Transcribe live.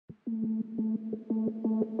What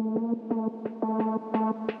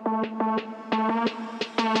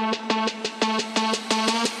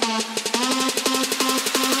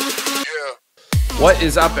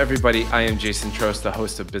is up, everybody? I am Jason Trost, the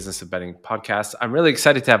host of Business of Betting podcast. I'm really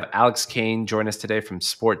excited to have Alex Kane join us today from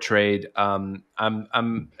Sporttrade. I'm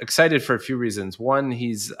excited for a few reasons. One,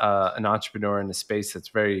 he's an entrepreneur in a space that's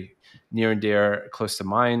very near and dear, close to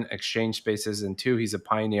mine, exchange spaces. And two, he's a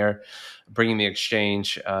pioneer bringing the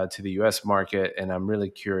exchange to the U.S. market. And I'm really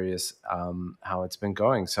curious how it's been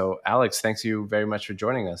going. So, Alex, thanks you very much for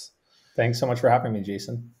joining us. Thanks so much for having me,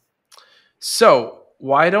 Jason. So,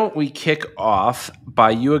 why don't we kick off by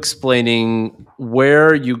you explaining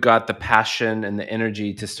where you got the passion and the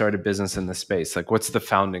energy to start a business in this space? Like, what's the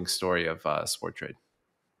founding story of Sporttrade?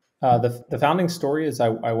 The founding story is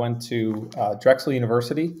I went to Drexel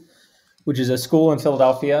University, which is a school in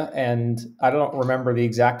Philadelphia. And I don't remember the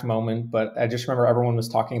exact moment, but I just remember everyone was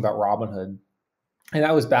talking about Robinhood. And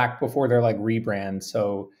that was back before their like rebrand.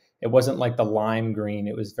 So it wasn't like the lime green.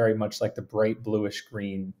 It was very much like the bright bluish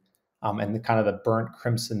green. And the kind of the burnt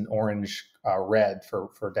crimson orange red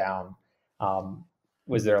for down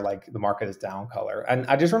was there, like the market is down color. And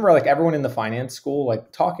I just remember like everyone in the finance school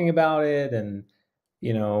like talking about it, and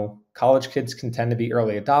you know, college kids can tend to be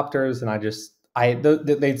early adopters. And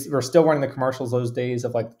they were still running the commercials those days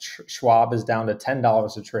of like Schwab is down to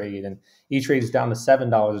 $10 a trade and E-Trade is down to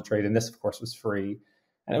 $7 a trade, and this of course was free,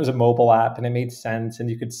 and it was a mobile app and it made sense and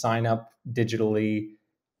you could sign up digitally.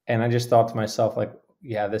 And I just thought to myself like,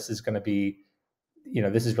 yeah, this is going to be, you know,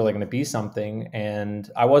 this is really going to be something. And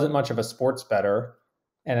I wasn't much of a sports bettor.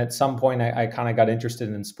 And at some point I kind of got interested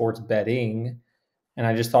in sports betting. And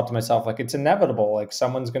I just thought to myself, like, it's inevitable. Like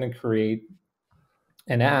someone's going to create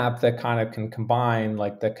an app that kind of can combine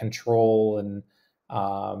like the control and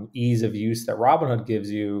ease of use that Robinhood gives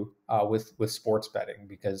you with sports betting.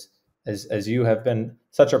 Because as you have been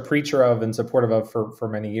such a preacher of and supportive of for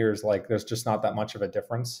many years, like there's just not that much of a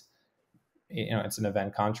difference. You know, it's an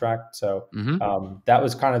event contract. So that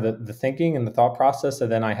was kind of the thinking and the thought process.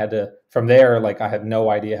 And then I had to, from there, like I had no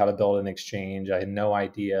idea how to build an exchange. I had no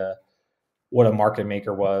idea what a market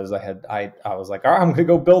maker was. I was like, all right, I'm going to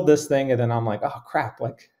go build this thing. And then I'm like, oh crap.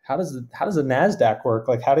 Like, how does the NASDAQ work?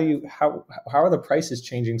 Like, how are the prices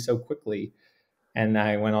changing so quickly? And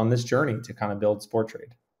I went on this journey to kind of build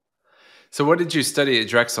Sporttrade. So what did you study at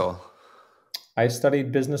Drexel? I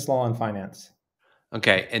studied business law and finance.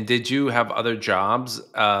 Okay. And did you have other jobs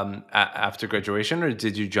after graduation, or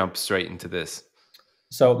did you jump straight into this?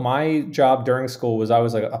 So my job during school was I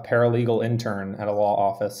was like a paralegal intern at a law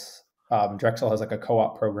office. Drexel has like a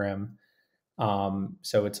co-op program.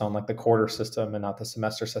 So it's on like the quarter system and not the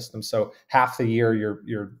semester system. So half the year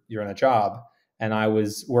you're in a job. And I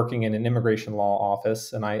was working in an immigration law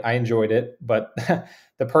office and I enjoyed it. But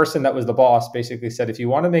the person that was the boss basically said, if you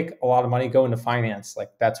want to make a lot of money, go into finance.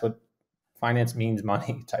 Like that's what finance means,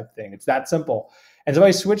 money type thing. It's that simple. And so I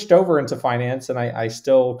switched over into finance, and I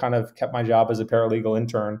still kind of kept my job as a paralegal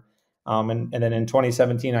intern. And then in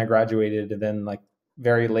 2017, I graduated. And then like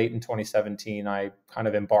very late in 2017, I kind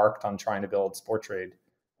of embarked on trying to build Sporttrade,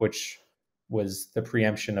 which was the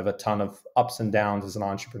preemption of a ton of ups and downs as an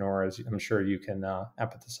entrepreneur, as I'm sure you can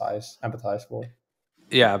empathize for.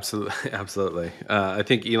 Yeah, absolutely. Absolutely. I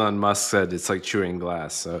think Elon Musk said it's like chewing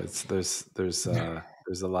glass. So there's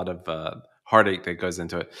a lot of heartache that goes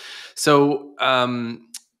into it. So,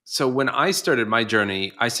 so when I started my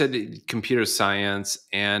journey, I studied computer science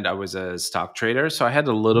and I was a stock trader. So I had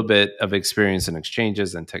a little bit of experience in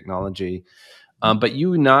exchanges and technology. But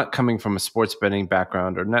you not coming from a sports betting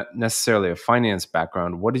background or not necessarily a finance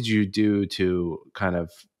background, what did you do to kind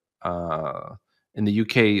of, in the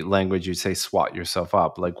UK language, you'd say swat yourself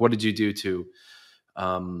up? Like, what did you do to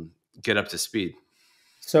get up to speed?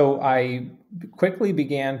 So I quickly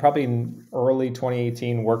began, probably in early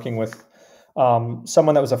 2018, working with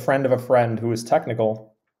someone that was a friend of a friend who was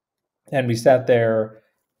technical. And we sat there,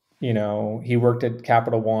 you know, he worked at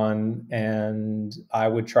Capital One and I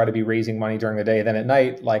would try to be raising money during the day. Then at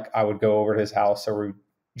night, like I would go over to his house or we'd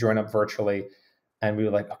join up virtually and we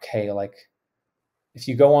were like, okay, like if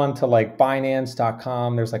you go on to like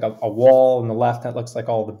Binance.com, there's like a wall on the left that looks like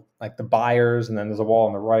all the buyers, and then there's a wall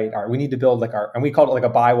on the right. All right, we need to build like and we called it like a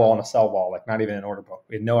buy wall and a sell wall, like not even an order book.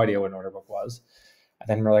 We had no idea what an order book was. And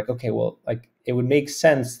then we're like, okay, well, like it would make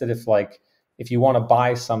sense that if you want to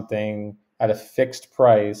buy something at a fixed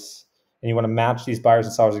price and you want to match these buyers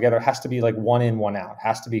and sellers together, it has to be like one in, one out. It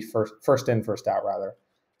has to be first in, first out rather.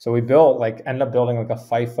 So we ended up building like a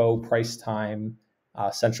FIFO price time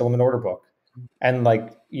central limit order book. And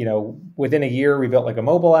like, you know, within a year we built like a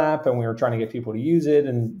mobile app and we were trying to get people to use it.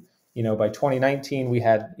 And by 2019 we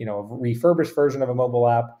had, a refurbished version of a mobile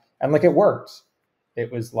app, and like it worked.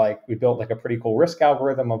 It was like we built like a pretty cool risk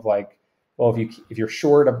algorithm of like, well, if you're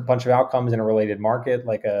short a bunch of outcomes in a related market,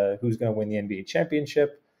 like who's going to win the NBA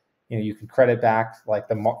championship, you can credit back like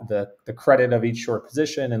the credit of each short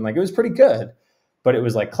position, and like it was pretty good, but it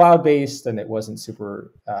was like cloud based and it wasn't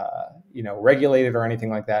super regulated or anything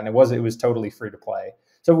like that, and it was totally free to play.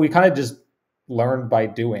 So we kind of just learned by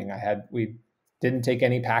doing. We didn't take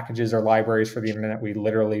any packages or libraries for the internet. We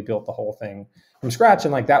literally built the whole thing from scratch,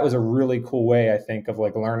 and like that was a really cool way, I think, of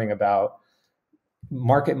like learning about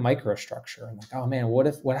market microstructure. And like, oh man,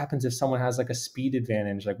 what happens if someone has like a speed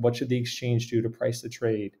advantage? Like, what should the exchange do to price the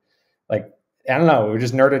trade? Like, I don't know. We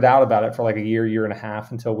just nerded out about it for like a year and a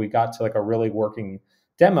half until we got to like a really working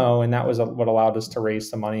demo, and that was what allowed us to raise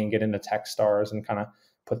some money and get into Techstars and kind of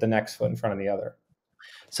put the next foot in front of the other.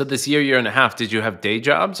 So this year and a half, did you have day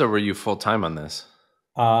jobs or were you full time on this?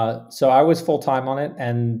 So I was full time on it,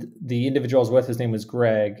 and the individual I was with, his name was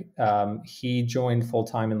Greg. He joined full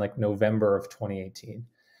time in like November of 2018,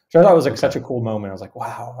 which I thought was like such a cool moment. I was like,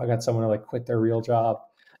 wow, I got someone to like quit their real job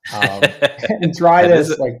and try this.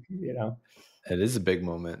 It is a big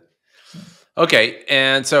moment. Okay,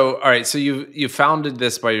 and so all right, so you founded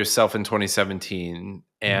this by yourself in 2017,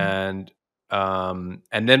 and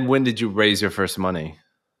then when did you raise your first money?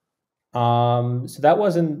 So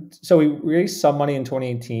we raised some money in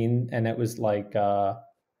 2018, and it was like, I'm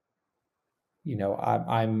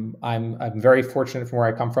very fortunate from where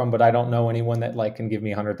I come from, but I don't know anyone that like can give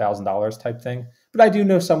me $100,000 type thing. But I do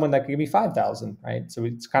know someone that can give me 5,000, right? So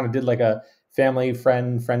we kind of did like a family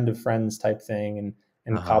friend of friends type thing,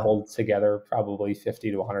 and cobbled together probably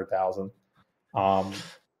 50 to 100,000,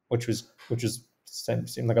 which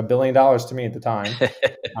seemed like $1 billion to me at the time.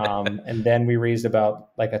 And then we raised about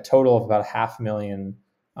like a total of about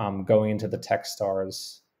 $500,000 going into the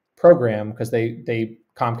Techstars program, because they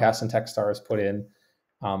Comcast and Techstars put in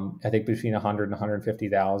I think between 100 and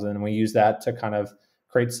 150,000, and we used that to kind of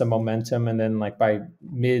create some momentum. And then like by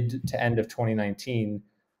mid to end of 2019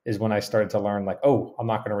 is when I started to learn like, oh, I'm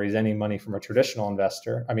not going to raise any money from a traditional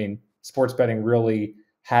investor. I mean, sports betting really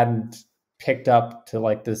hadn't picked up to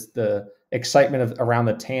like the excitement around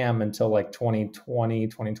the TAM until like 2020,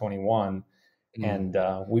 2021. And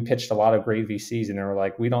we pitched a lot of great VCs, and they were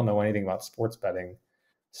like, we don't know anything about sports betting,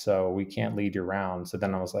 so we can't lead your round. So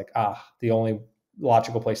then I was like, the only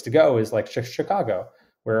logical place to go is like Chicago,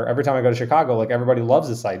 where every time I go to Chicago, like everybody loves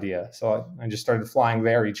this idea. So I just started flying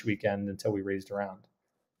there each weekend until we raised a round.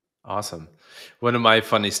 Awesome. One of my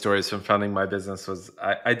funny stories from founding my business was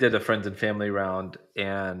I did a friends and family round,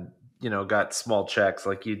 and got small checks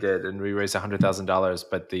like you did, and we raised $100,000.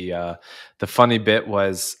 But the funny bit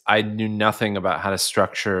was I knew nothing about how to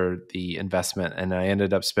structure the investment, and I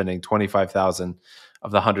ended up spending 25,000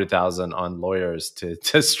 of the 100,000 on lawyers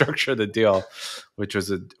to structure the deal, which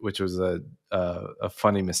was a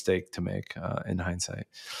funny mistake to make in hindsight.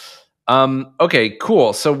 Okay,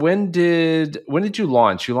 cool. So when did you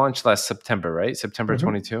launch? You launched last September, right? September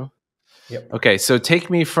 22. Yep. Okay, so take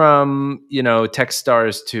me from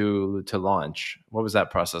Techstars to launch. What was that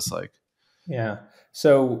process like? Yeah.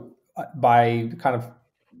 So by kind of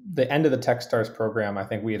the end of the Techstars program, I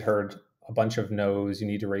think we had heard a bunch of no's. You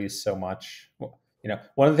need to raise so much.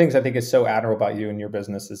 One of the things I think is so admirable about you and your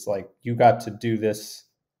business is like you got to do this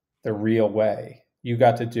the real way. You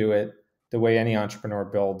got to do it the way any entrepreneur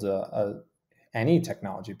builds any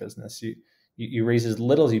technology business. You raise as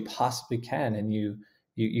little as you possibly can, and you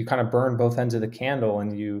kind of burn both ends of the candle,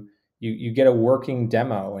 and you get a working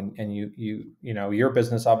demo, and your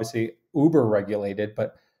business obviously uber regulated,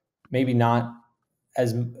 but maybe not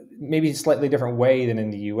maybe slightly different way than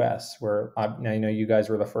in the US, where you guys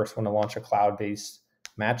were the first one to launch a cloud-based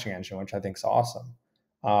matching engine, which I think is awesome.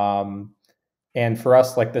 And for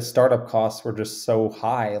us, like the startup costs were just so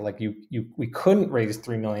high, like we couldn't raise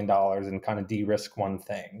 $3 million and kind of de-risk one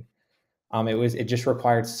thing. It just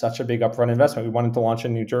required such a big upfront investment. We wanted to launch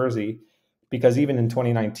in New Jersey because even in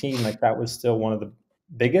 2019, like that was still one of the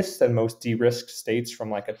biggest and most de-risked states from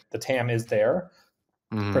like the TAM is there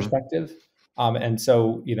perspective. And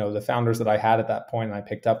so, the founders that I had at that point and I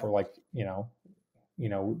picked up were like,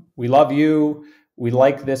 we love you. We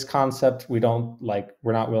like this concept. We're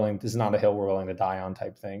not willing, this is not a hill we're willing to die on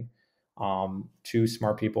type thing. Two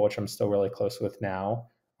smart people, which I'm still really close with now.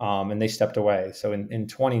 And they stepped away. So in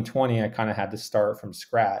 2020, I kind of had to start from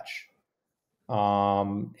scratch.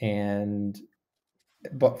 But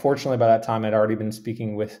fortunately by that time I'd already been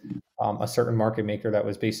speaking with a certain market maker that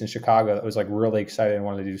was based in Chicago that was like really excited and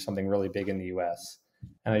wanted to do something really big in the US.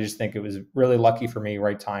 And I just think it was really lucky for me,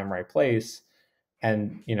 right time, right place.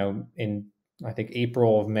 And, in I think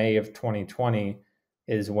April of May of 2020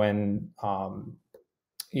 is when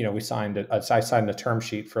we I signed a term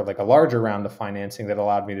sheet for like a larger round of financing that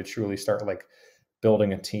allowed me to truly start like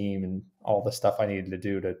building a team and all the stuff I needed to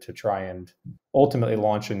do to try and ultimately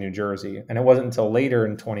launch in New Jersey. And it wasn't until later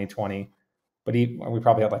in 2020, but we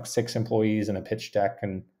probably had like 6 employees and a pitch deck,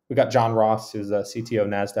 and we got John Ross, who's the CTO of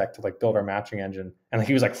NASDAQ, to like build our matching engine, and like,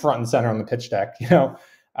 he was like front and center on the pitch deck, to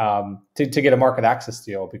get a market access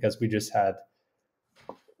deal, because we had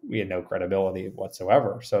no credibility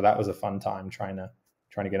whatsoever. So that was a fun time trying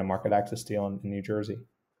to get a market access deal in New Jersey.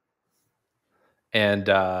 And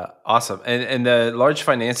awesome. And the large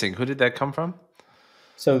financing, who did that come from?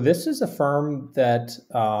 So this is a firm that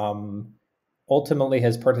ultimately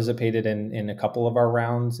has participated in a couple of our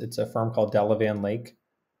rounds. It's a firm called Delavan Lake,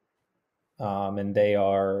 and they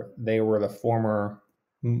were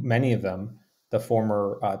many of them, the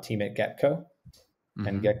former team at Getco. Mm-hmm.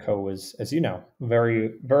 And Getco was, as you know,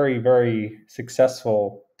 very, very, very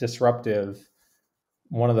successful, disruptive,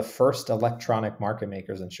 one of the first electronic market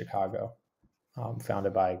makers in Chicago,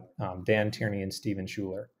 founded by Dan Tierney and Steven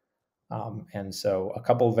Schuler. And so a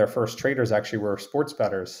couple of their first traders actually were sports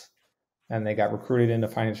bettors, and they got recruited into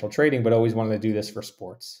financial trading, but always wanted to do this for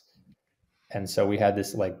sports. And so we had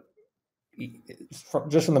this, like,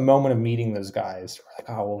 just from the moment of meeting those guys, we're like,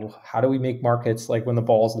 oh, well, how do we make markets like when the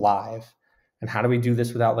ball's live? And how do we do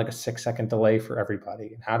this without like a 6-second delay for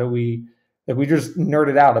everybody? And how do we just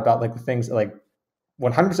nerded out about like the things that like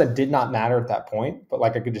 100% did not matter at that point, but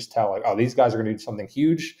like I could just tell, like, oh, these guys are going to do something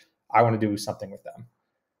huge. I want to do something with them.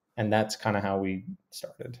 And that's kind of how we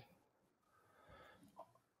started.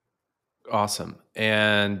 Awesome.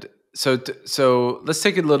 And so let's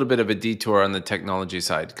take a little bit of a detour on the technology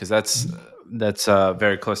side, because that's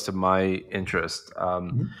very close to my interest.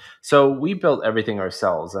 So we built everything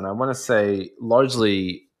ourselves, and I want to say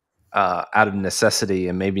largely out of necessity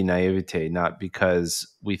and maybe naivete, not because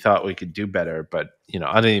we thought we could do better, but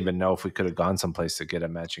I didn't even know if we could have gone someplace to get a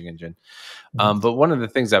matching engine. But one of the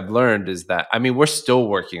things I've learned is that, we're still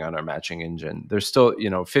working on our matching engine. There's still,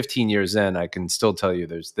 15 years in, I can still tell you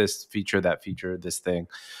there's this feature, that feature, this thing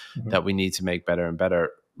that we need to make better and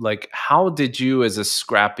better. Like, how did you, as a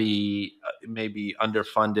scrappy, maybe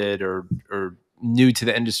underfunded or new to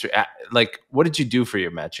the industry, like, what did you do for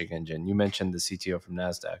your matching engine? You mentioned the CTO from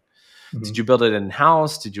NASDAQ. Did you build it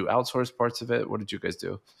in-house? Did you outsource parts of it? What did you guys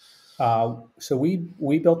do? So we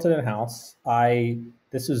built it in-house.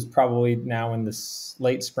 This was probably now in this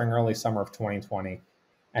late spring, early summer of 2020.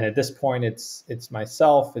 And at this point, it's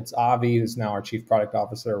myself, it's Avi, who's now our chief product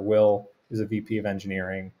officer, Will, who's a VP of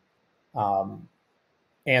engineering,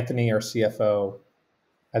 Anthony, our CFO.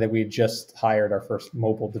 I think we had just hired our first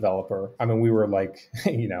mobile developer. We were like,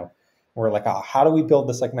 we're like, oh, how do we build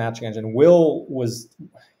this like matching engine? Will's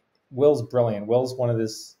brilliant. Will's one of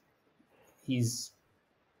this,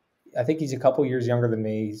 I think he's a couple years younger than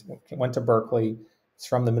me. He went to Berkeley. He's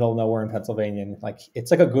from the middle of nowhere in Pennsylvania. And like,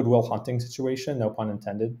 it's like a Goodwill Hunting situation, no pun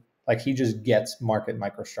intended. Like, he just gets market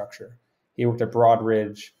microstructure. He worked at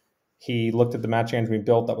Broadridge. He looked at the matching engine we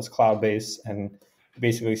built that was cloud-based and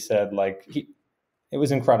basically said, like, it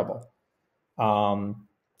was incredible.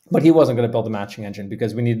 But he wasn't going to build a matching engine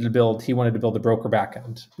because he wanted to build a broker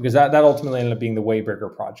backend, because that ultimately ended up being the way bigger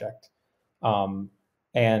project.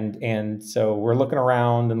 And so we're looking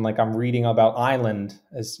around, and like, I'm reading about Island,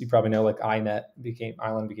 as you probably know, like Island became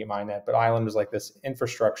INET, but Island was like this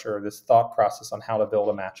infrastructure, this thought process on how to build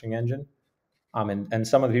a matching engine. And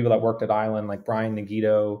some of the people that worked at Island, like Brian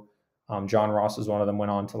Nagito, John Ross is one of them,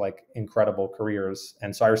 went on to like incredible careers.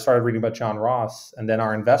 And so I started reading about John Ross, and then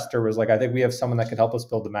our investor was like, I think we have someone that could help us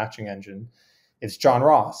build the matching engine. It's John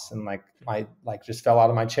Ross. And like, I like just fell out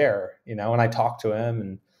of my chair, and I talked to him,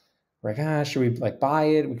 and we're like, should we like buy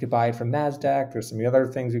it? We could buy it from NASDAQ. There's some other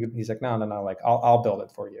things we could. He's like, no, like I'll build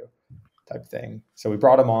it for you, type thing. So we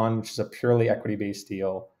brought him on, which is a purely equity-based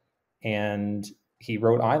deal. And he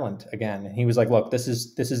wrote Island again. And he was like, look, this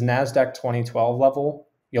is NASDAQ 2012 level.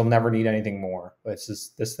 You'll never need anything more.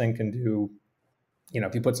 This thing can do,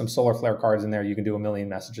 if you put some solar flare cards in there, you can do 1 million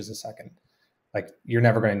messages a second. Like, you're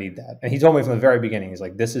never going to need that. And he told me from the very beginning, he's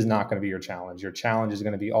like, this is not going to be your challenge. Your challenge is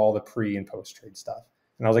going to be all the pre and post trade stuff.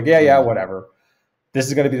 And I was like, yeah, whatever. This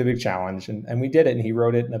is going to be the big challenge. And we did it. And he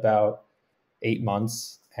wrote it in about 8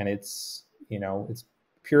 months. And it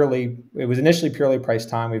was initially purely price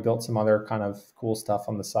time. We built some other kind of cool stuff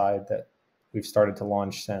on the side that we've started to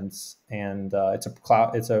launch since. And it's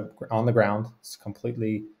on the ground. It's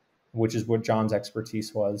completely, which is what John's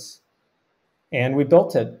expertise was. And we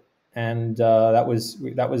built it. And that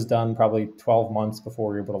was done probably 12 months before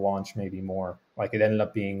we were able to launch, maybe more. Like it ended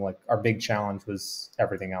up being like our big challenge was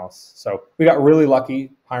everything else. So we got really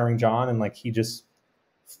lucky hiring John, and like he just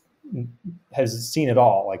has seen it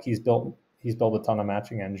all. Like he's built a ton of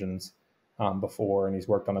matching engines before, and he's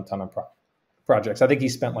worked on a ton of projects. I think he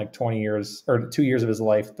spent like 20 years or 2 years of his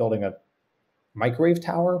life building a microwave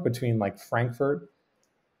tower between like Frankfurt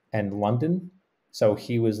and London. So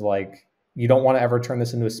he was like, you don't want to ever turn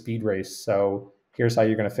this into a speed race. So here's how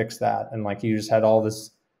you're going to fix that. And like, he just had all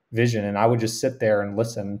this vision. And I would just sit there and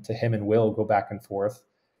listen to him and Will go back and forth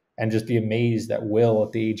and just be amazed that Will,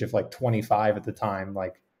 at the age of like 25 at the time,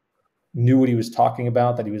 like knew what he was talking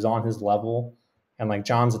about, that he was on his level. And like,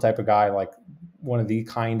 John's the type of guy, like one of the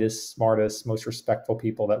kindest, smartest, most respectful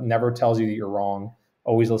people that never tells you that you're wrong,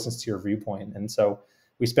 always listens to your viewpoint. And so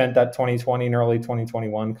we spent that 2020 and early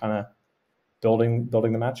 2021 kind of building the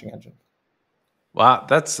matching engine. Wow,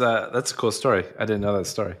 that's a cool story. I didn't know that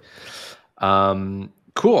story.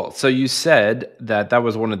 Cool. So you said that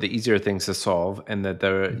was one of the easier things to solve, and that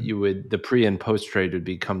the pre and post trade would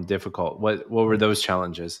become difficult. What were those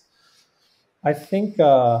challenges? I think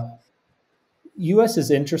US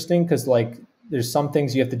is interesting because like there's some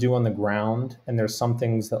things you have to do on the ground, and there's some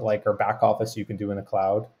things that like are back office you can do in the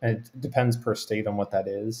cloud, and it depends per state on what that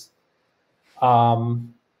is.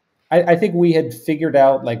 I think we had figured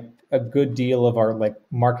out like a good deal of our like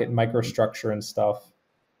market microstructure and stuff,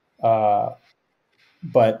 but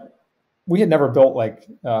we had never built like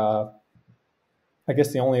I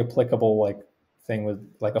guess the only applicable like thing was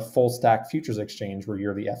like a full stack futures exchange where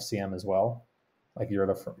you're the FCM as well, like you're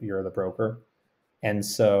the broker. And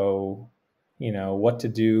so, you know, what to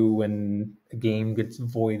do when a game gets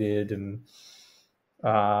voided, and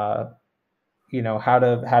you know, how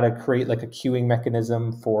to create like a queuing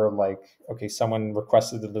mechanism for like, okay, someone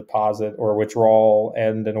requested a deposit or a withdrawal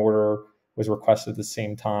and an order was requested at the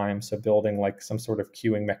same time. So building like some sort of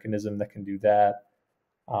queuing mechanism that can do that.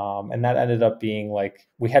 And that ended up being like,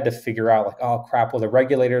 we had to figure out like, oh crap, well, the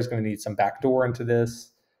regulator is going to need some backdoor into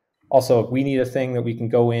this. Also, we need a thing that we can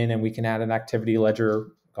go in and we can add an activity ledger,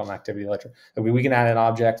 call an activity ledger. We can add an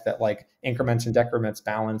object that like increments and decrements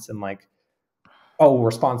balance, and like, oh,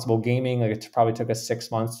 responsible gaming. Like it probably took us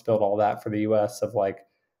 6 months to build all that for the US of like,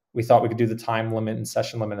 we thought we could do the time limit and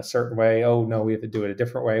session limit a certain way. Oh no, we have to do it a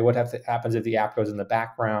different way. What happens if the app goes in the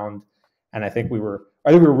background? And I think we were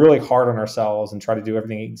really hard on ourselves and try to do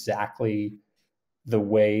everything exactly the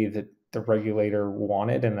way that the regulator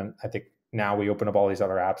wanted. And then I think now we open up all these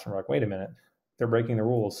other apps and we're like, wait a minute, they're breaking the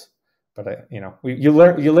rules. But you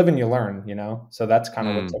live and you learn, you know? So that's kind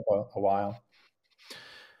of what took a while.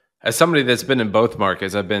 As somebody that's been in both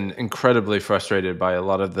markets, I've been incredibly frustrated by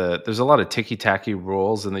there's a lot of ticky-tacky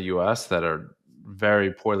rules in the US that are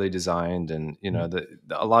very poorly designed. And, you know,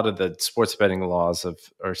 a lot of the sports betting laws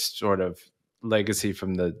are sort of legacy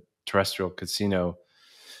from the terrestrial casino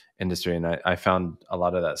industry. And I found a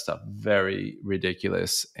lot of that stuff very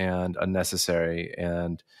ridiculous and unnecessary.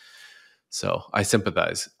 And so I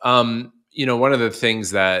sympathize. You know, one of the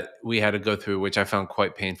things that we had to go through, which I found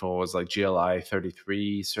quite painful, was like GLI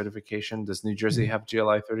 33 certification. Does New Jersey have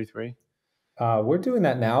GLI 33? We're doing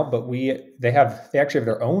that now, but they actually have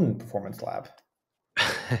their own performance lab.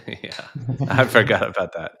 Yeah, I forgot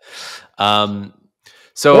about that.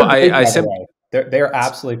 So they're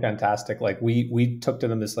absolutely fantastic. Like we took to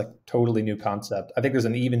them this like totally new concept. I think there's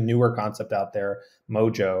an even newer concept out there,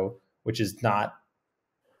 Mojo, which is not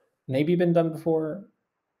maybe been done before.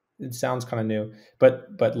 It sounds kind of new,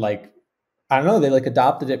 but like, I don't know, they like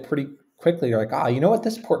adopted it pretty quickly. They're like, you know what,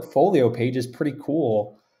 this portfolio page is pretty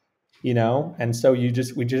cool, you know? And so we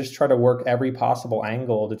just try to work every possible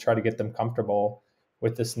angle to try to get them comfortable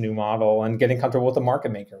with this new model and getting comfortable with the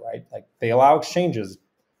market maker, right? Like they allow exchanges.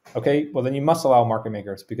 Okay, well then you must allow market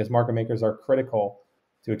makers, because market makers are critical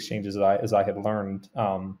to exchanges, as I had learned,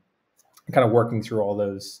 kind of working through all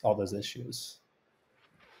those issues.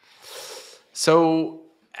 So,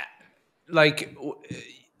 like,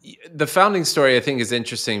 the founding story, I think, is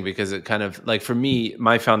interesting because it kind of, like, for me,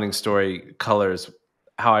 my founding story colors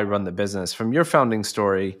how I run the business. From your founding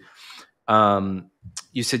story,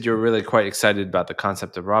 you said you're really quite excited about the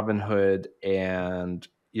concept of Robinhood, and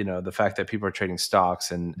you know, the fact that people are trading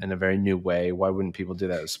stocks in a very new way. Why wouldn't people do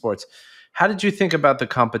that with sports? How did you think about the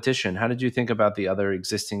competition? How did you think about the other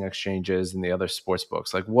existing exchanges and the other sports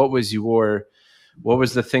books? Like, what was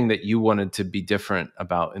the thing that you wanted to be different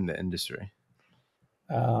about in the industry?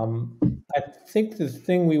 I think the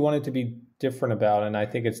thing we wanted to be different about, and I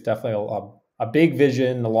think it's definitely a big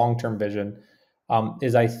vision, a long-term vision,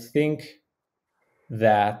 is I think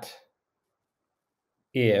that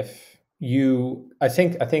I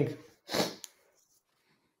think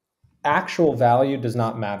actual value does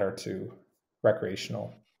not matter to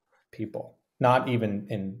recreational people, not even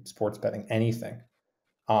in sports betting, anything.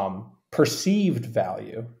 Perceived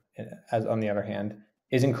value, as on the other hand,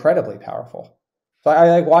 is incredibly powerful. So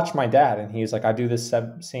I watch my dad, and he's like, I do this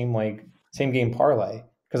same game parlay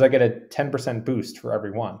because I get a 10% boost for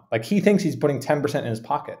every one. Like, he thinks he's putting 10% in his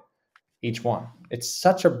pocket each one. It's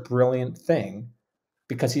such a brilliant thing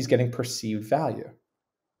because he's getting perceived value.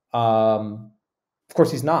 Of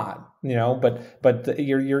course, he's not, but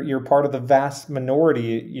you're part of the vast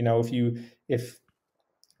minority.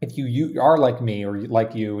 If you are like me or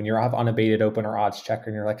like you, and you have unabated open or odds checker,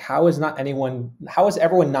 and you're like, how is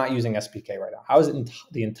everyone not using SPK right now? How is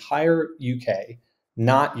the entire UK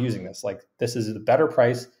not using this? Like, this is a better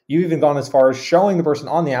price. You've even gone as far as showing the person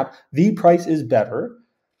on the app the price is better.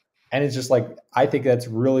 And it's just like, I think that's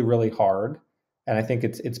really, really hard. And I think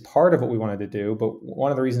it's part of what we wanted to do. But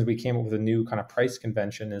one of the reasons we came up with a new kind of price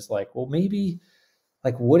convention is like, well, maybe,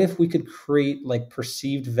 like, what if we could create like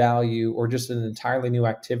perceived value or just an entirely new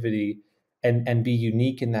activity and be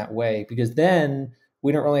unique in that way? Because then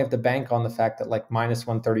we don't really have to bank on the fact that like minus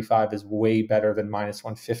 135 is way better than minus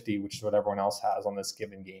 150, which is what everyone else has on this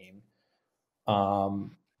given game.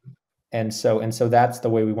 And so that's the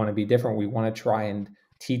way we want to be different. We want to try and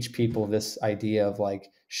teach people this idea of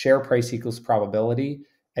like share price equals probability,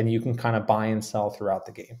 and you can kind of buy and sell throughout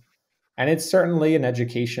the game. And it's certainly an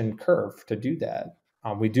education curve to do that.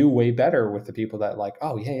 We do way better with the people that like,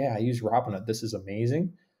 oh yeah, I use Robinhood. This is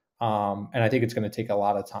amazing. And I think it's going to take a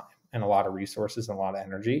lot of time and a lot of resources and a lot of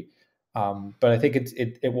energy. But I think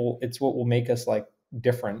it's what will make us like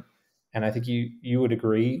different. And I think you would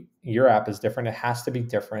agree your app is different. It has to be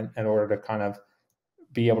different in order to kind of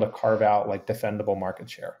be able to carve out like defendable market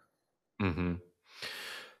share. Mm-hmm.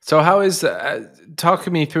 So how is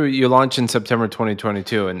talk me through, you launched in September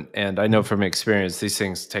 2022, and I know from experience these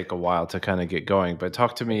things take a while to kind of get going, but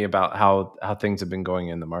talk to me about how things have been going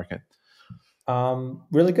in the market.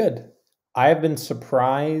 Really good. I have been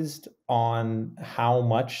surprised on how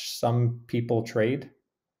much some people trade.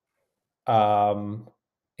 And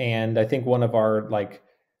I think one of our, like,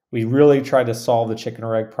 we really tried to solve the chicken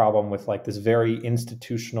or egg problem with like this very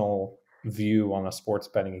institutional view on a sports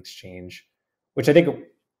betting exchange, which I think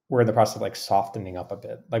we're in the process of like softening up a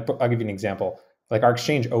bit. Like, I'll give you an example. Like, our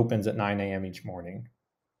exchange opens at 9 a.m. each morning.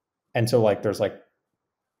 And so like there's like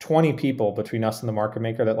 20 people between us and the market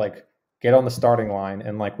maker that like get on the starting line,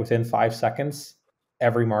 and like within 5 seconds,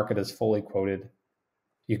 every market is fully quoted.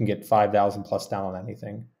 You can get 5,000 plus down on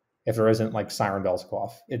anything. If there isn't like siren bells go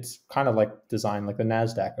off, it's kind of like designed like the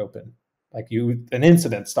NASDAQ open. Like, an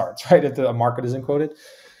incident starts right if the market isn't quoted.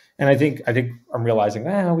 And I think I'm realizing,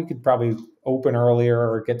 we could probably open earlier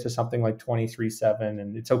or get to something like 23.7,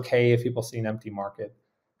 and it's okay if people see an empty market.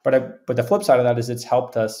 But the flip side of that is it's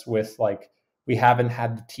helped us with like, we haven't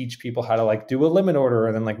had to teach people how to like do a limit order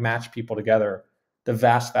and then like match people together. The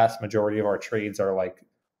vast majority of our trades are like,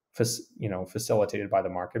 facilitated by the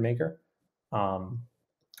market maker.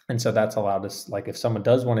 And so that's allowed us, like, if someone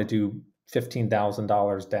does want to do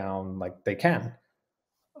 $15,000 down, like they can,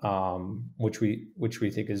 which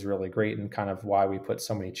we think is really great, and kind of why we put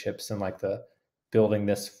so many chips in like the building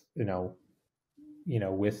this,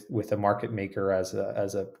 with the market maker as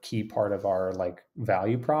a key part of our like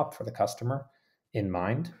value prop for the customer in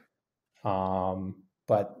mind.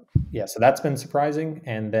 But yeah, so that's been surprising.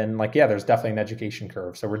 And then like, yeah, there's definitely an education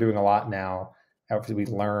curve. So we're doing a lot now. After we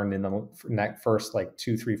learned in the first like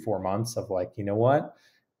 2, 3, 4 months of like, you know what,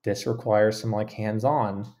 this requires some like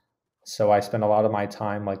hands-on. So I spend a lot of my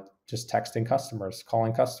time like just texting customers,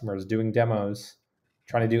 calling customers, doing demos,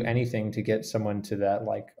 trying to do anything to get someone to that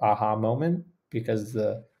like aha moment, because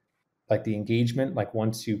the engagement, like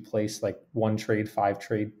once you place like 1 trade, 5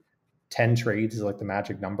 trade, 10 trades is like the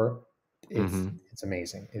magic number. It's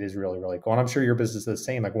amazing. It is really, really cool. And I'm sure your business is the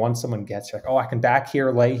same. Like, once someone gets like, oh, I can back here,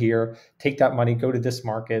 lay here, take that money, go to this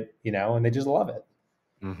market, and they just love it.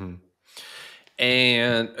 Mm-hmm.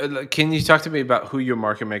 And can you talk to me about who your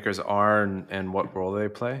market makers are and what role they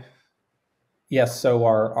play? Yes. So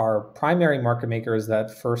our primary market maker is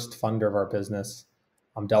that first funder of our business,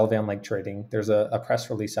 Delavan Lake Trading. There's a press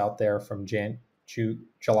release out there from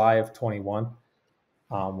July of 21,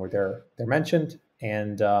 where they're mentioned.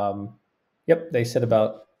 And yep, they sit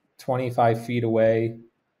about 25 feet away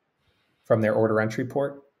from their order entry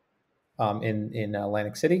port in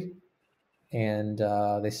Atlantic City, and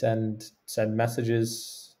they send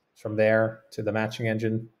messages from there to the matching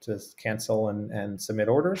engine to cancel and submit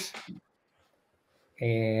orders.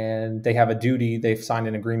 And they have a duty. They've signed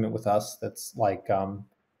an agreement with us that's like,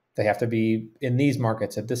 they have to be in these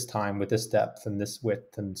markets at this time with this depth and this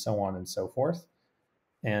width and so on and so forth.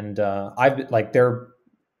 And they're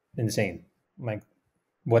insane. like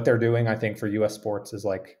what they're doing, I think for US sports is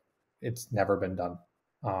like, it's never been done.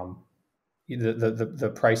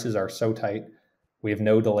 The prices are so tight. We have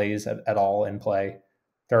no delays at all in play.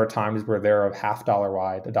 There are times where they're a $0.50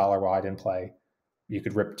 wide, $1 wide in play. You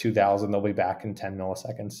could rip 2,000, they'll be back in 10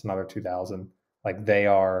 milliseconds, another 2,000. Like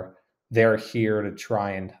they're here to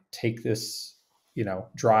try and take this,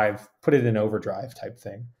 drive, put it in overdrive type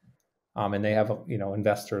thing. And they have,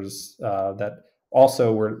 investors that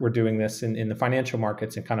also we're doing this in the financial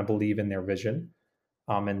markets and kind of believe in their vision.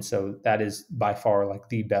 And so that is by far like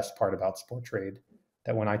the best part about Sporttrade,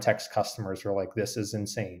 that when I text customers, they're like, this is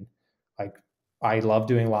insane. Like, I love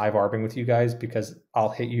doing live arbing with you guys because I'll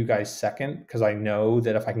hit you guys second, because I know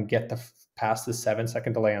that if I can get past the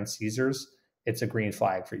 7-second delay on Caesars, it's a green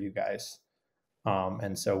flag for you guys.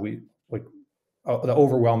 And so the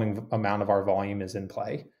overwhelming amount of our volume is in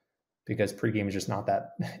play, because pregame is just not that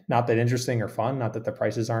interesting or fun. Not that the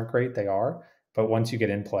prices aren't great, they are. But once you get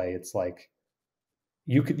in play, it's like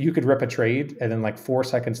you could rip a trade, and then like 4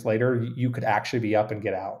 seconds later, you could actually be up and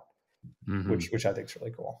get out, which I think is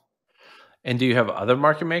really cool. And do you have other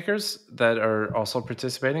market makers that are also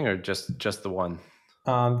participating, or just the one?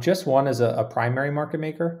 Just one is a primary market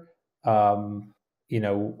maker. I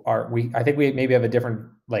think we maybe have a different,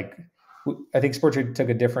 like, I think Sporttrade took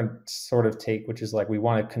a different sort of take, which is like, we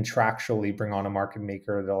want to contractually bring on a market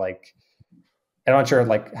maker to, like, I'm not sure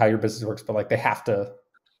like how your business works, but like they have to,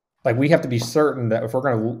 like, we have to be certain that if we're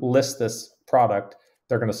going to list this product,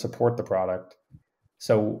 they're going to support the product.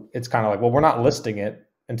 So it's kind of like, well, we're not listing it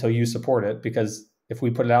until you support it, because if we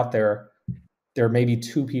put it out there, there may be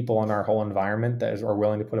 2 people in our whole environment that are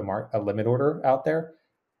willing to put a limit order out there.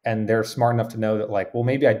 And they're smart enough to know that, like, well,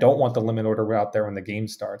 maybe I don't want the limit order out there when the game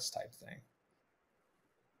starts type thing.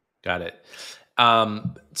 Got it.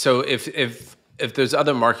 So if there's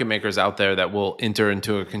other market makers out there that will enter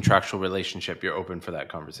into a contractual relationship, you're open for that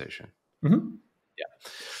conversation. Mm-hmm. Yeah.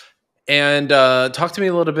 And talk to me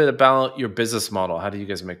a little bit about your business model. How do you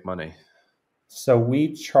guys make money? So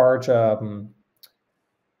we charge,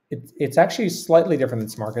 it's actually slightly different than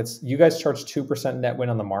Smarkets. You guys charge 2% net win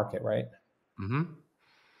on the market, right? Mm-hmm.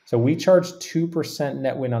 So we charge 2%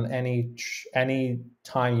 net win on any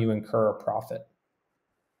time you incur a profit.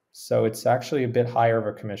 So it's actually a bit higher of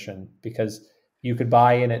a commission, because you could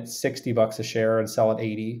buy in at $60 a share and sell at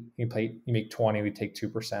 80. You make 20, we take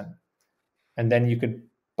 2%. And then you could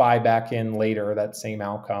buy back in later that same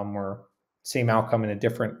outcome, or same outcome in a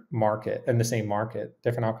different market, in the same market,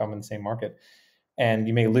 different outcome in the same market. And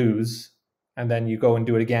you may lose, and then you go and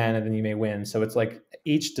do it again, and then you may win. So it's like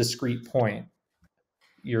each discrete point,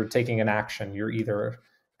 you're taking an action. You're either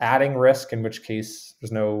adding risk, in which case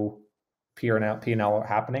there's no P&L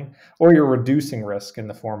happening, or you're reducing risk in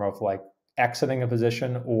the form of like exiting a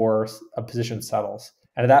position, or a position settles.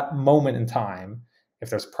 And at that moment in time, if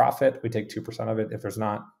there's profit, we take 2% of it. If there's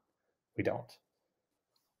not, we don't.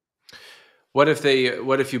 What if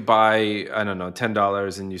you buy, I don't know,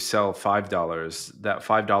 $10 and you sell $5? That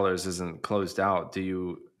 $5 isn't closed out.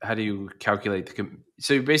 How do you calculate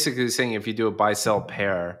so you're basically saying if you do a buy sell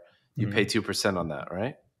pair, you pay 2% on that,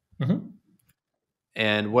 right? Mm-hmm.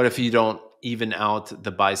 And what if you don't even out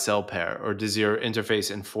the buy sell pair, or does your interface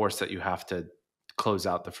enforce that you have to close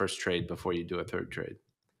out the first trade before you do a third trade?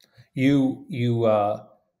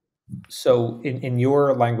 So in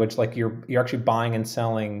your language, like you're actually buying and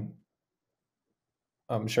selling.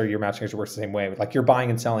 I'm sure your matchmakers works the same way, but like you're buying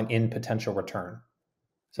and selling in potential return.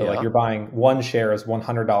 So like you're buying one share as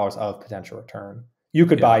 $100 of potential return. You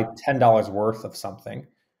could buy $10 worth of something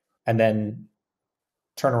and then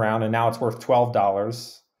turn around and now it's worth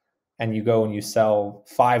 $12, and you go and you sell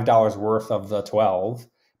 $5 worth of the 12.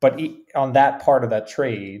 But on that part of that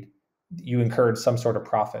trade, you incurred some sort of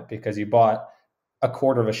profit because you bought a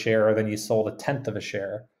quarter of a share, then you sold a tenth of a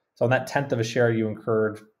share. So on that tenth of a share, you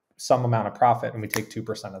incurred some amount of profit, and we take 2%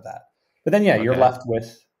 of that. But then, you're left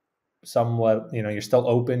with you're still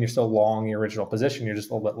open, you're still long your original position, you're just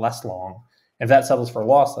a little bit less long. And if that settles for a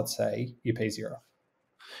loss, let's say, you pay 0.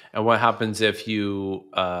 And what happens if you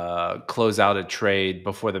close out a trade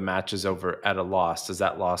before the match is over at a loss? Does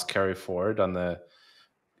that loss carry forward on the?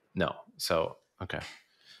 No. So, okay.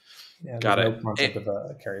 Yeah, got it. No concept of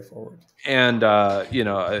a carry forward. And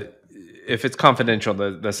if it's confidential,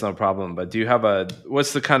 that's no problem. But do you have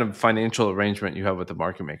what's the kind of financial arrangement you have with the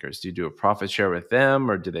market makers? Do you do a profit share with them,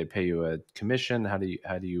 or do they pay you a commission? How do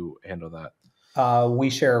you handle that? We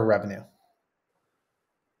share revenue.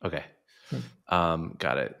 Okay.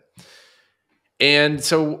 Got it. And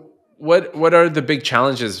so what are the big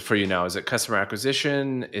challenges for you now? Is it customer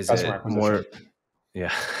acquisition? Is it more?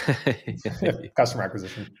 Yeah. customer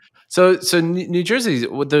acquisition. So New Jersey,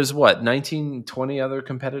 there's what, 19, 20 other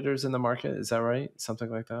competitors in the market? Is that right? Something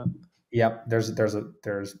like that? Yep. There's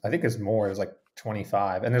I think there's more. There's like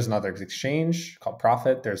 25, and there's another exchange called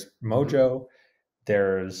Profit. There's Hmm. Mojo.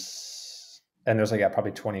 There's like, yeah,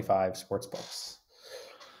 probably 25 sports books.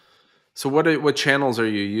 So what channels are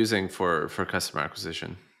you using for customer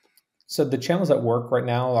acquisition? So the channels that work right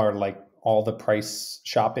now are like all the price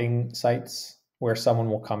shopping sites where someone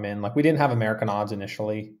will come in. Like we didn't have American Odds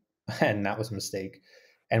initially, and that was a mistake.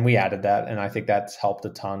 And we added that, and I think that's helped a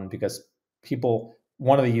ton because people.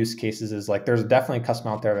 One of the use cases is like there's definitely a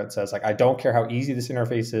customer out there that says like I don't care how easy this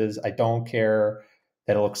interface is. I don't care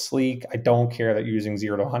that it looks sleek. I don't care that you're using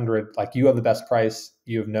 0 to 100. Like you have the best price.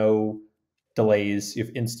 You have no delays. You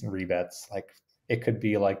have instant rebets. Like it could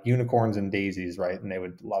be like unicorns and daisies, right? And they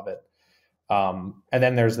would love it. And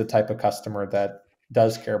then there's the type of customer that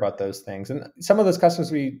does care about those things. And some of those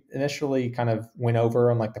customers we initially kind of went over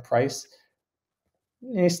on like the price,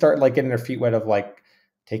 they start like getting their feet wet of like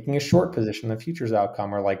taking a short position in the futures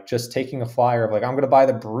outcome, or like just taking a flyer of like, I'm going to buy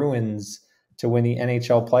the Bruins to win the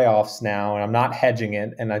NHL playoffs now, and I'm not hedging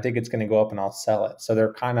it. And I think it's going to go up and I'll sell it. So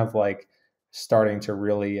they're kind of like starting to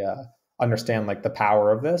really understand like the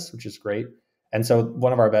power of this, which is great. And so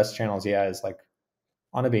one of our best channels, yeah, is like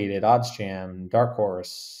Unabated, Odds Jam, Dark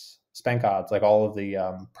Horse, Spank Odds, like all of the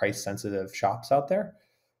price sensitive shops out there.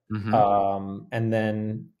 Hmm. And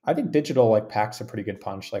then I think digital like packs a pretty good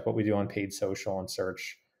punch. Like what we do on paid social and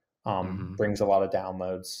search Hmm. brings a lot of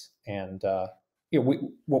downloads. And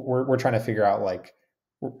we're trying to figure out like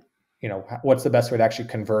what's the best way to actually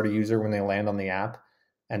convert a user when they land on the app.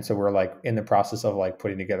 And so we're like in the process of like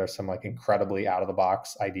putting together some like incredibly out of the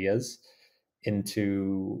box ideas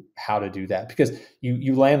into how to do that, because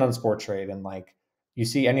you land on Sport Trade and like you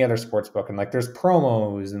see any other sports book and like there's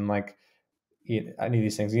promos and like any of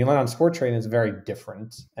these things. And you land on Sport Trade and it's very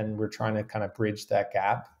different, and we're trying to kind of bridge that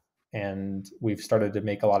gap. And we've started to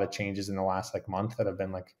make a lot of changes in the last like month that have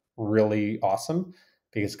been like really awesome,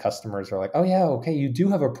 because customers are like, oh yeah, okay, you do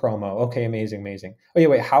have a promo, okay, amazing, amazing. Oh yeah,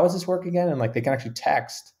 wait, how does this work again? And like they can actually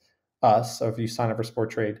text us. So if you sign up for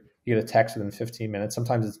Sport Trade, you get a text within 15 minutes.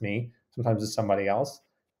 Sometimes it's me, sometimes it's somebody else,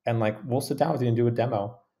 and like we'll sit down with you and do a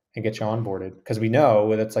demo and get you onboarded, because we know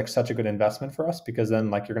that it's like such a good investment for us, because then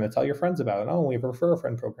like you're going to tell your friends about it. Oh, we have a refer a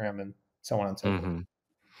friend program, and so on and so forth. Hmm.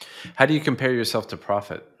 How do you compare yourself to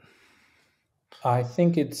Profit? I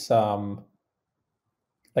think it's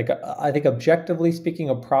like I think objectively speaking,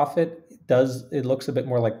 a profit it looks a bit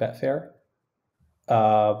more like Betfair.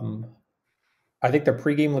 Um, I think the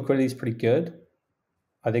pregame liquidity is pretty good.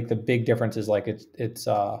 I think the big difference is like it's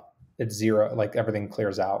zero, like everything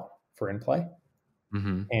clears out for in play.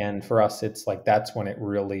 Hmm. And for us, it's like that's when it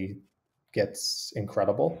really gets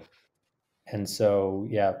incredible. And so,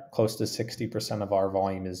 yeah, close to 60% of our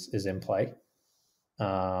volume is in play.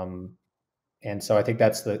 Um, and so I think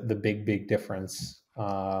that's the big difference,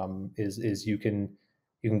 is you can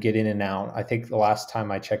get in and out. I think the last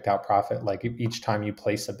time I checked out Profit, like each time you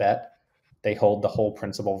place a bet, they hold the whole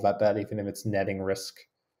principal of that bet, even if it's netting risk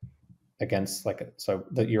against like so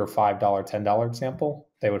that your $5, $10 example,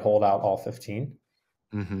 they would hold out all 15.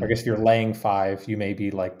 I Hmm. guess if you're laying five, you may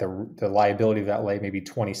be like the liability of that lay may be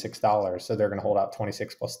 $26. So they're going to hold out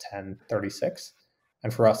 26 plus 10, 36.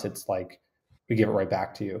 And for us, it's like we give it right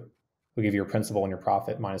back to you. We give you your principal and your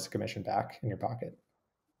profit minus the commission back in your pocket.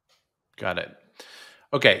 Got it.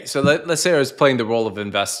 Okay, so let's say I was playing the role of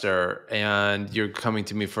investor, and you're coming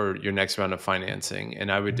to me for your next round of financing,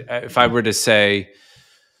 and I would, if I were to say,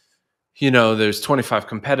 there's 25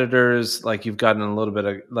 competitors, like you've gotten a little bit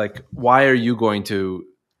of like, why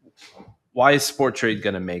is Sport Trade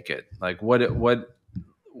going to make it? Like,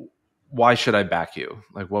 why should I back you?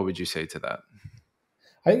 Like, what would you say to that?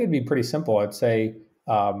 I think it'd be pretty simple. I'd say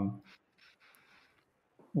um,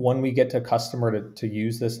 when we get to customer to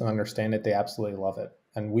use this and understand it, they absolutely love it.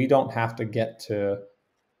 And we don't have to get to,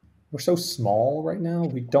 we're so small right now,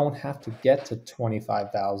 we don't have to get to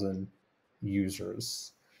 25,000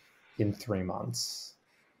 users in 3 months.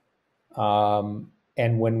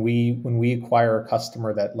 And when we acquire a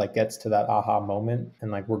customer that like gets to that aha moment,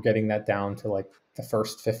 and like we're getting that down to like the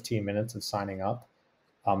first 15 minutes of signing up,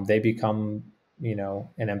 they become an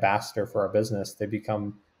ambassador for our business. They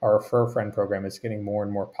become our refer friend program is getting more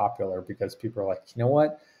and more popular, because people are like, you know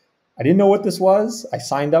what, I didn't know what this was, I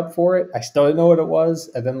signed up for it, I still didn't know what it was,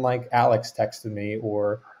 and then like Alex texted me,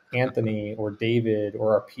 or Anthony or David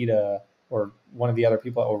or Arpita or one of the other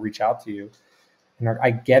people that will reach out to you, and I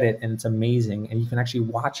get it, and it's amazing, and you can actually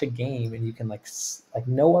watch a game, and you can like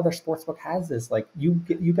no other sports book has this. Like you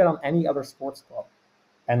bet on any other sports club,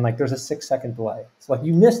 and like there's a 6-second delay. So like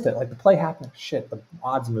you missed it, like the play happened, shit, the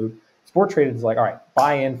odds moved. Sporttrade is like, all right,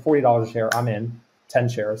 buy in $40 a share, I'm in 10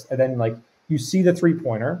 shares, and then like you see the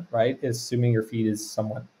 3-pointer, right? Assuming your feed is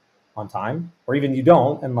somewhat on time, or even you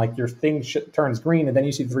don't, and like your thing turns green, and then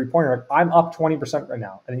you see the 3-pointer, like I'm up 20% right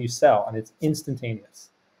now, and then you sell, and it's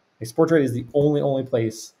instantaneous. Like Sporttrade is the only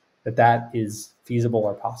place that is feasible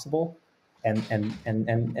or possible, and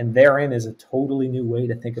therein is a totally new way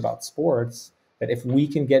to think about sports. That if we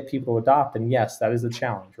can get people to adopt, and yes, that is the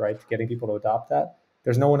challenge, right? Getting people to adopt that.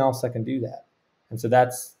 There's no one else that can do that, and so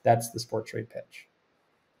that's the Sporttrade pitch.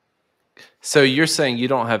 So you're saying you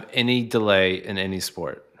don't have any delay in any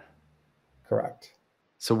sport? Correct.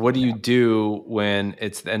 So what do you do when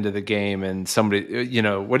it's the end of the game and somebody,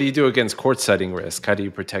 what do you do against court setting risk? How do you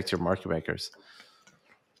protect your market makers?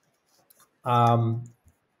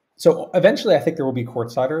 So eventually I think there will be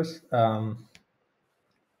court siders.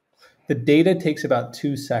 The data takes about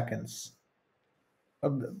 2 seconds,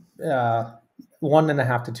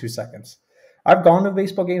 1.5 to 2 seconds. I've gone to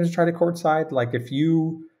baseball games and tried to courtside. Like if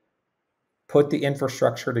you put the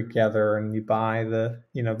infrastructure together and you buy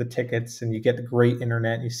the tickets and you get the great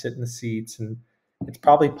internet and you sit in the seats, and it's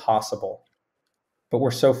probably possible, but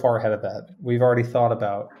we're so far ahead of that. We've already thought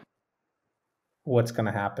about what's going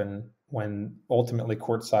to happen when ultimately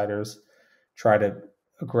courtsiders try to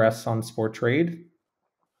aggress on Sporttrade.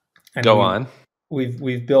 And Go on.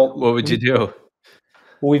 We've built. What would you do?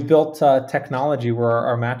 We've built technology where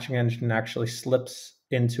our matching engine actually slips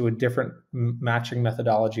into a different matching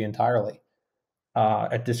methodology entirely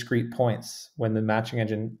at discrete points when the matching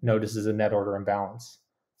engine notices a net order imbalance,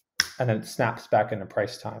 and then it snaps back into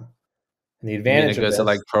price time. And the advantage it goes to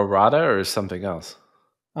like pro rata or something else?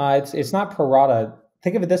 It's not pro rata.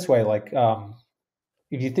 Think of it this way: like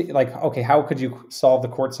if you think like, okay, how could you solve the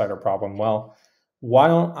courtsider problem? Well, why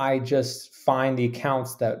don't I just find the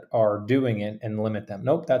accounts that are doing it and limit them?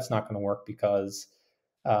 Nope, that's not going to work because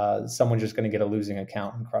someone's just going to get a losing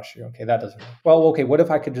account and crush you. Okay, that doesn't work. Well, okay, what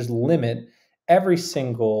if I could just limit every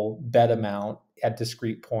single bet amount at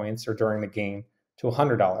discrete points or during the game to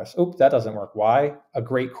 $100? Oops, that doesn't work. Why? A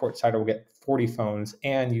great courtsider will get 40 phones,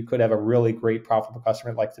 and you could have a really great profitable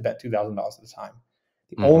customer that likes to bet $2,000 at a time.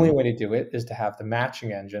 The only way to do it is to have the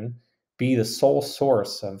matching engine be the sole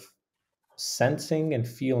source of sensing and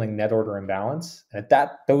feeling net order imbalance, and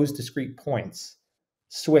at those discrete points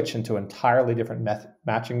switch into entirely different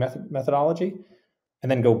matching methodology,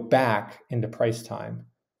 and then go back into price time.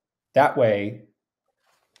 That way,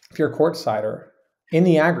 if you're a courtsider, in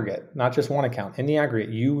the aggregate, not just one account, in the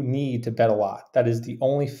aggregate, you need to bet a lot. That is the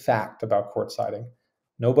only fact about courtsiding.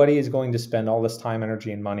 Nobody is going to spend all this time,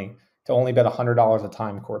 energy, and money to only bet $100 a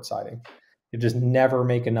time courtsiding. You just never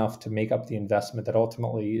make enough to make up the investment that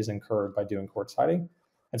ultimately is incurred by doing courtsiding.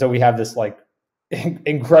 And so we have this like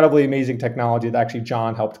incredibly amazing technology that actually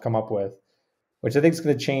John helped come up with, which I think is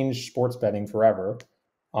going to change sports betting forever.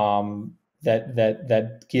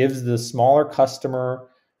 That gives the smaller customer,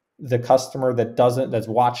 the customer that's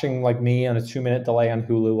watching like me on a 2-minute delay on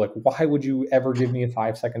Hulu, like, why would you ever give me a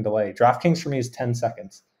 5-second delay? DraftKings for me is 10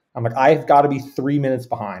 seconds. I'm like, I've got to be 3 minutes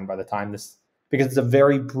behind by the time this, because it's a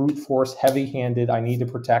very brute force, heavy-handed. I need to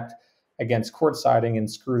protect against courtsiding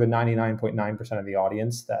and screw the 99.9% of the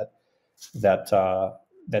audience that's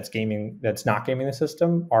not gaming the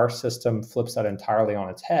system. Our system flips that entirely on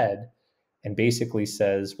its head and basically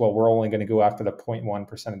says, well, we're only going to go after the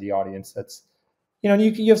 0.1% of the audience. That's,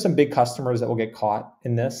 you have some big customers that will get caught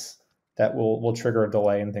in this, that will trigger a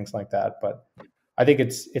delay and things like that. But I think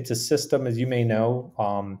it's a system, as you may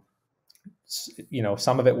know.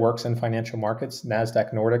 Some of it works in financial markets.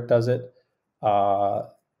 NASDAQ Nordic does it.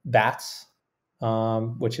 BATS,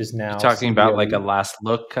 which is now. You're talking about like a last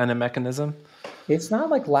look kind of mechanism? It's not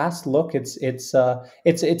like last look. It's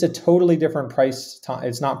a totally different price time.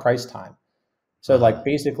 It's not price time. So like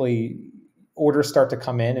basically orders start to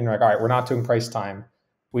come in and you're like, all right, we're not doing price time.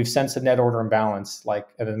 We've sensed a net order imbalance,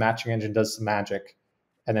 and the matching engine does some magic,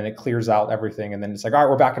 and then it clears out everything. And then it's like, all right,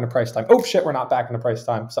 we're back into price time. Oh shit, we're not back into price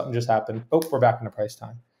time. Something just happened. Oh, we're back into price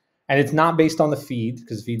time. And it's not based on the feed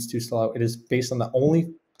because the feed's too slow. It is based on the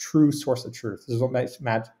only true source of truth. This is what makes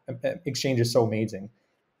exchange is so amazing.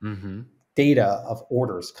 Data of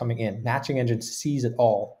orders coming in. Matching engine sees it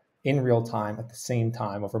all in real time at the same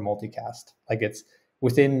time over multicast. Like it's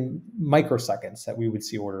within microseconds that we would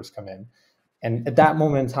see orders come in. And at that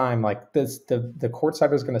moment in time, like the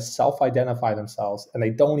courtsider is going to self-identify themselves and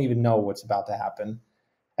they don't even know what's about to happen.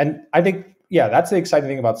 And I think, that's the exciting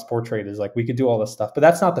thing about Sporttrade is like we could do all this stuff, but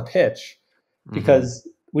that's not the pitch because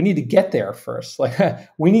we need to get there first. Like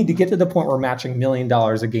we need to get to the point where we're matching $1 million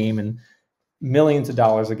a game and millions of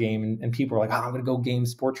dollars a game, and people are like, oh, I'm going to go game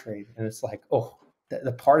sport trade, and it's like, oh,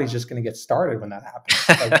 the party's just going to get started when that happens.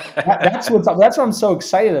 Like that's what I'm so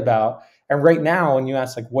excited about. And right now, when you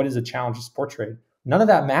ask like, what is a challenge of sport trade? None of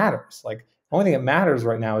that matters. Like the only thing that matters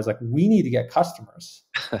right now is like we need to get customers,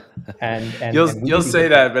 and you'll say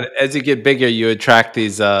that, but as you get bigger, you attract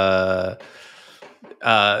these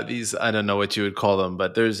I don't know what you would call them,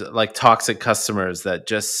 but there's like toxic customers that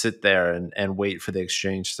just sit there and wait for the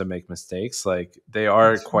exchange to make mistakes. Like they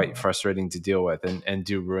are quite frustrating to deal with and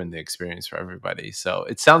do ruin the experience for everybody. So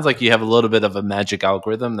it sounds like you have a little bit of a magic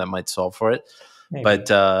algorithm that might solve for it. Maybe.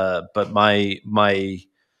 But my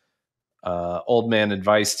old man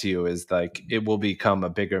advice to you is like it will become a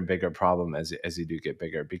bigger and bigger problem as you do get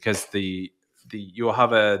bigger, because you'll have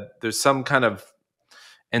there's some kind of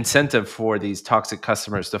incentive for these toxic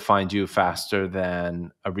customers to find you faster than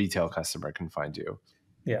a retail customer can find you.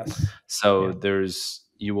 Yes. So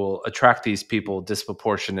you will attract these people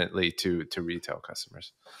disproportionately to retail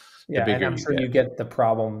customers. Yeah, and I'm sure you get the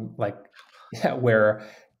problem like where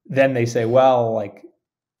then they say, well,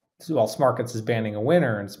 Smarkets is banning a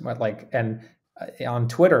winner, and on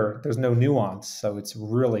Twitter there's no nuance, so it's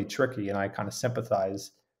really tricky, and I kind of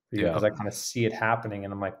sympathize for you because I kind of see it happening,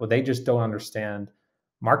 and I'm like, well, they just don't understand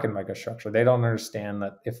market microstructure. They don't understand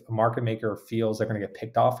that if a market maker feels they're going to get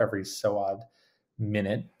picked off every so odd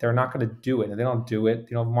minute, they're not going to do it. And they don't do it.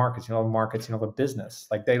 You don't have markets. You don't have markets. You don't have a business.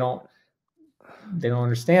 Like they don't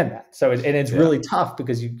understand that. So it's really tough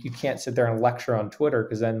because you can't sit there and lecture on Twitter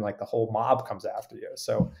because then like the whole mob comes after you.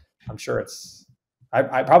 So I'm sure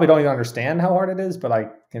I probably don't even understand how hard it is, but I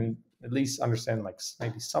can at least understand like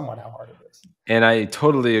maybe somewhat how hard it is. And I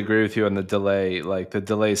totally agree with you on the delay. Like the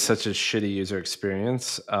delay is such a shitty user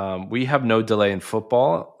experience. We have no delay in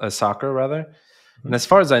football, soccer rather. Mm-hmm. And as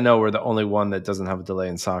far as I know, we're the only one that doesn't have a delay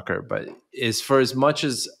in soccer. But as much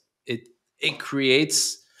as it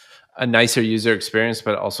creates a nicer user experience,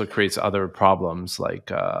 but it also creates other problems. Like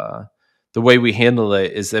the way we handle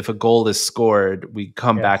it is if a goal is scored, we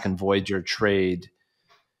come back and void your trade.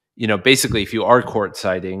 You know, basically, if you are court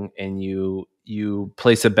siding and you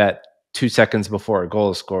place a bet 2 seconds before a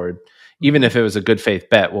goal is scored, even if it was a good faith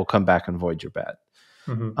bet, we'll come back and void your bet.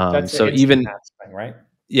 Mm-hmm. That's so even match thing, right?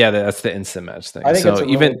 Yeah, that's the instant match thing. I think it's a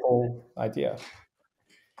really cool idea.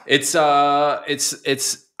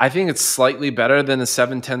 I think it's slightly better than a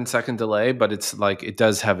 7-10 second delay, but it's like it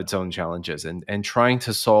does have its own challenges, and trying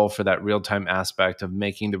to solve for that real-time aspect of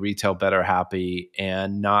making the retail better happy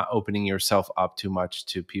and not opening yourself up too much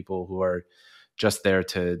to people who are just there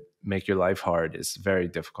to make your life hard is a very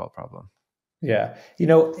difficult problem. Yeah. You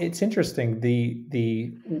know, it's interesting.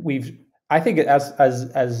 I think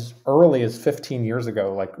as early as 15 years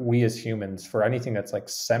ago, like we as humans, for anything that's like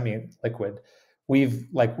semi-liquid, we've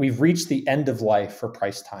reached the end of life for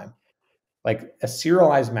price time. Like a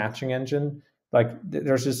serialized matching engine, like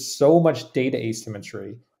there's just so much data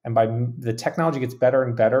asymmetry, and by the technology gets better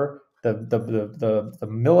and better, the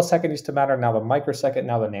millisecond used to matter, now the microsecond,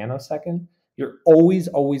 now the nanosecond. You're always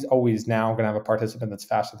now going to have a participant that's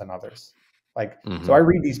faster than others. Like, so I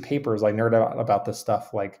read these papers, I nerd out about this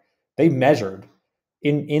stuff. Like they measured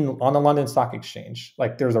on the London Stock Exchange,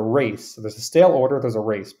 like there's a race. So there's a stale order, there's a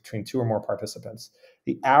race between two or more participants.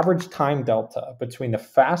 The average time delta between the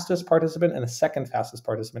fastest participant and the second fastest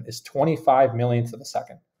participant is 25 millionths of a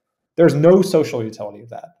second. There's no social utility of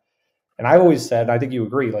that. And I always said, I think you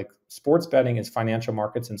agree, like sports betting is financial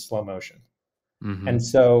markets in slow motion. Mm-hmm. And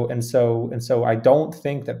so I don't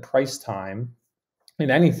think that price time in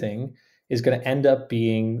anything is going to end up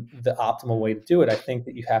being the optimal way to do it. I think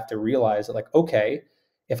that you have to realize that, like, okay,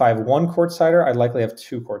 if I have one courtsider, I'd likely have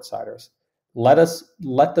two courtsiders. Let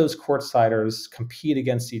those courtsiders compete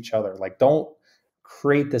against each other. Like, don't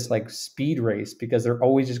create this like speed race, because they're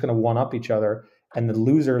always just going to one up each other. And the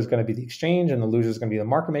loser is going to be the exchange, and the loser is going to be the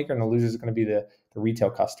market maker, and the loser is going to be the retail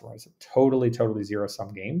customer. It's a totally zero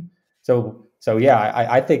sum game. So yeah,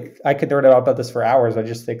 I think I could nerd out about this for hours. I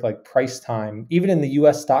just think like price time, even in the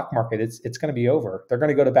U.S. stock market, it's going to be over. They're going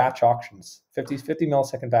to go to batch auctions, 50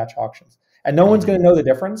 millisecond batch auctions, and no one's going to know the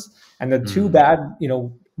difference. And the two bad,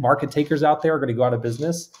 market takers out there are going to go out of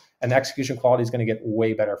business, and the execution quality is going to get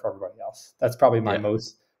way better for everybody else. That's probably my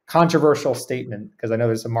most controversial statement, because I know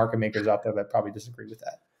there's some market makers out there that probably disagree with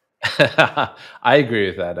that. I agree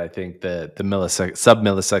with that. I think the millisecond,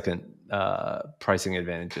 sub-millisecond pricing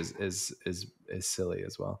advantage is silly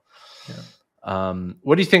as well. Yeah.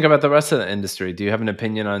 What do you think about the rest of the industry? Do you have an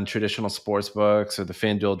opinion on traditional sports books or the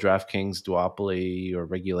FanDuel DraftKings duopoly or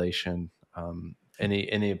regulation?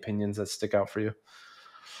 Any opinions that stick out for you?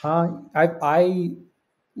 I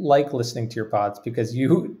like listening to your pods because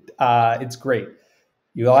it's great.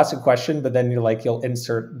 you'll ask a question, but then you'll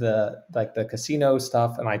insert the casino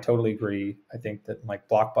stuff, and I totally agree. I think that like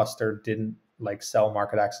Blockbuster didn't like sell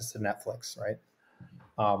market access to Netflix, right?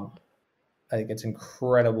 I think it's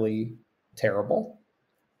incredibly terrible,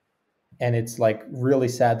 and it's like really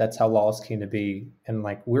sad that's how laws came to be. And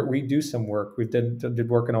like we do some work. We did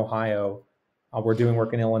work in Ohio. We're doing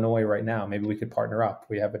work in Illinois right now. Maybe we could partner up.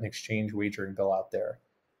 We have an exchange wagering bill out there.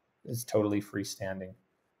 It's totally freestanding.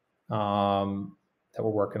 That we're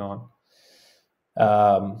working on.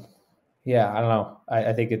 Yeah, I don't know.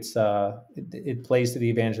 I think it plays to the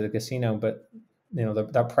advantage of the casino, but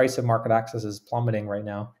that price of market access is plummeting right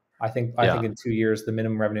now. I think in 2 years the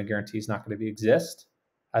minimum revenue guarantee is not going to exist.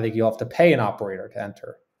 I think you'll have to pay an operator to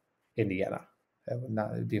enter Indiana.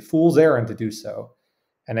 It'd be a fool's errand to do so.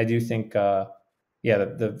 And I do think, the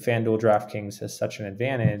FanDuel DraftKings has such an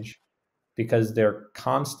advantage because they're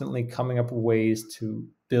constantly coming up with ways to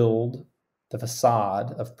build the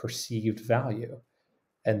facade of perceived value.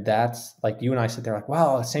 And that's like you and I sit there like,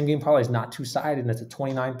 wow, same game parlay is not two-sided and it's a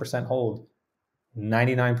 29% hold.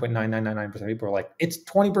 99.9999% of people are like, it's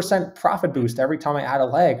 20% profit boost every time I add a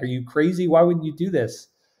leg. Are you crazy? Why wouldn't you do this?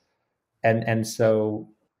 And so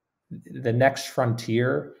the next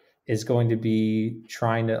frontier is going to be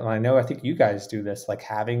trying to, and I think you guys do this, like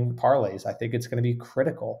having parlays. I think it's going to be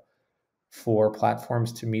critical for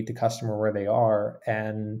platforms to meet the customer where they are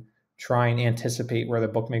and try and anticipate where the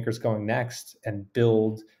bookmaker's going next and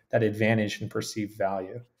build that advantage in perceived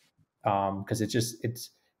value. Because it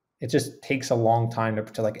just takes a long time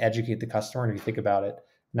to like educate the customer. And if you think about it,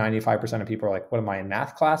 95% of people are like, what am I in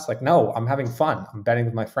math class? Like, no, I'm having fun. I'm betting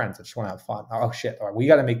with my friends. I just want to have fun. Oh shit. All right, we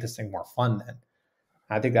got to make this thing more fun then.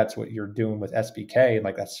 I think that's what you're doing with SBK and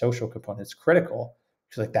like that social component is critical.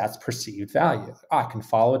 Because like that's perceived value. Oh, I can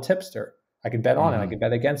follow a tipster. I can bet on it. I can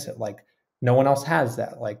bet against it. Like no one else has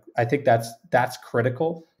that. Like I think that's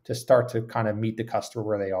critical to start to kind of meet the customer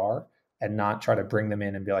where they are and not try to bring them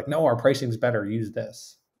in and be like, no, our pricing's better. Use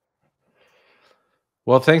this.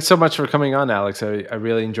 Well, thanks so much for coming on, Alex. I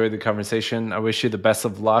really enjoyed the conversation. I wish you the best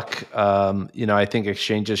of luck. I think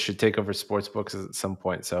exchanges should take over sportsbooks at some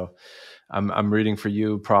point. So I'm rooting for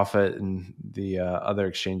you, Profit, and the other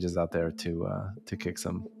exchanges out there to kick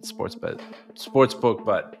some sportsbook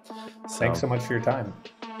butt. Thanks so much for your time.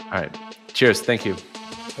 All right. Cheers. Thank you.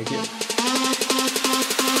 Thank you.